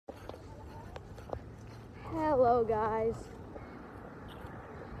Hello guys.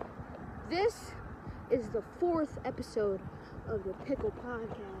 This is the 4th episode of the Pickle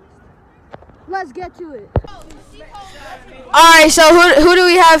Podcast. Let's get to it. Alright, so who do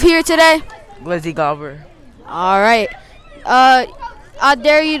we have here today? Glizzy Gobber. Alright. I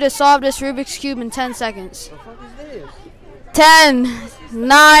dare you to solve this Rubik's Cube in 10 seconds. What the fuck is this? 10,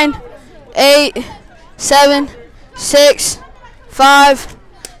 9, 8, 7, 6, 5.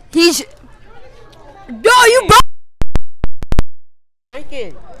 He's... Yo, you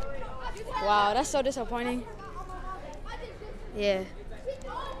Breaking. Wow, that's so disappointing. Yeah.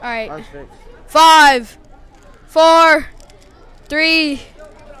 Alright. Perfect. 5, 4, 3,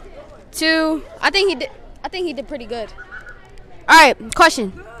 2. I think he did pretty good. Alright,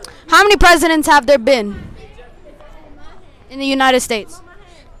 question. How many presidents have there been in the United States?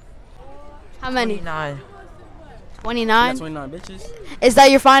 How many? 29. 29? 29 bitches. Is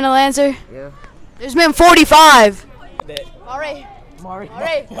that your final answer? Yeah. There's been 45. Alright.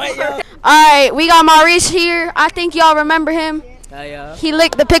 Alright, we got Maurice here. I think y'all remember him. Hell yeah. He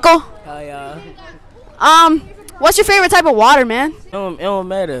licked the pickle. Hell yeah. What's your favorite type of water, man? It don't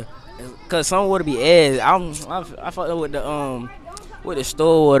matter. Cause some water be ass. I fucked up with the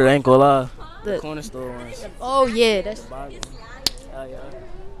store water, ain't gonna lie. The corner store ones. Oh yeah, that's Hell yeah.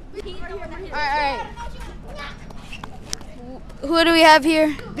 alright. Who do we have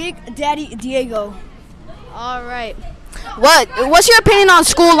here? Big Daddy Diego. Alright. What's your opinion on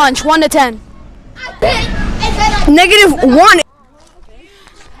school lunch? 1 to 10. -1.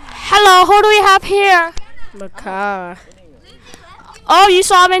 Hello, who do we have here? Macaw. Oh, you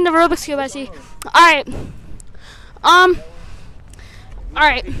solving the Rubik's Cube, I see. Alright.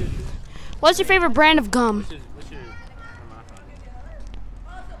 Alright. What's your favorite brand of gum?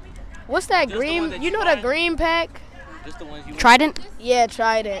 What's that green? You know the green pack? Just the ones you Trident? Yeah,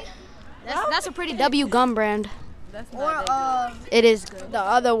 tried it. That's a pretty W gum brand. Or It is good. the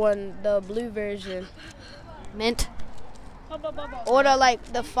other one, the blue version. Mint. Or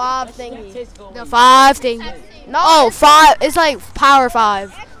the 5 thingy. The 5 thing. No, Oh, 5. It's like Power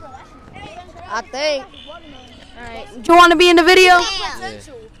 5. I think. Alright. Do you want to be in the video?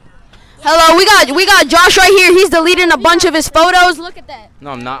 Hello, we got Josh right here. He's deleting a bunch of his photos. Look at that.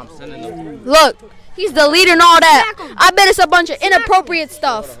 No, I'm not. I'm sending them. Look. He's deleting all that. I bet it's a bunch of inappropriate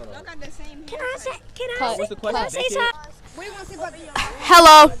stuff. What's the question?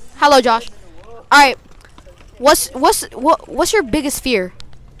 Hello, Josh. All right. What's your biggest fear?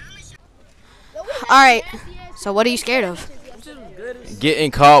 All right. So what are you scared of?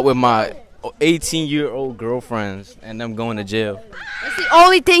 Getting caught with my 18-year-old girlfriends and them going to jail. That's the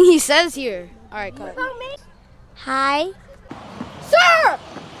only thing he says here. All right, cut. Hi. Sir,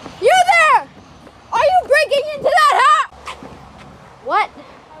 you there? Are you breaking into that house? What?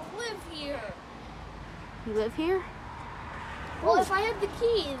 I live here. You live here? Well, if I had the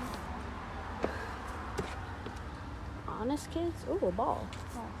keys. Honest kids? Ooh, a ball.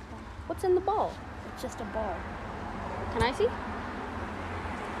 What's in the ball? It's just a ball. Can I see?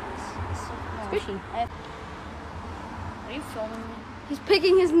 Squishy. Are you filming me? He's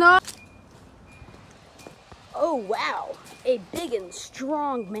picking his nose. Oh, wow. A big and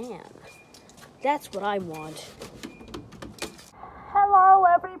strong man. That's what I want. Hello,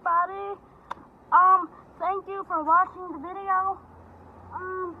 everybody. Thank you for watching the video.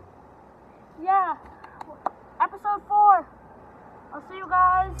 Yeah. Episode 4. I'll see you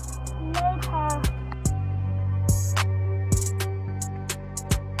guys later.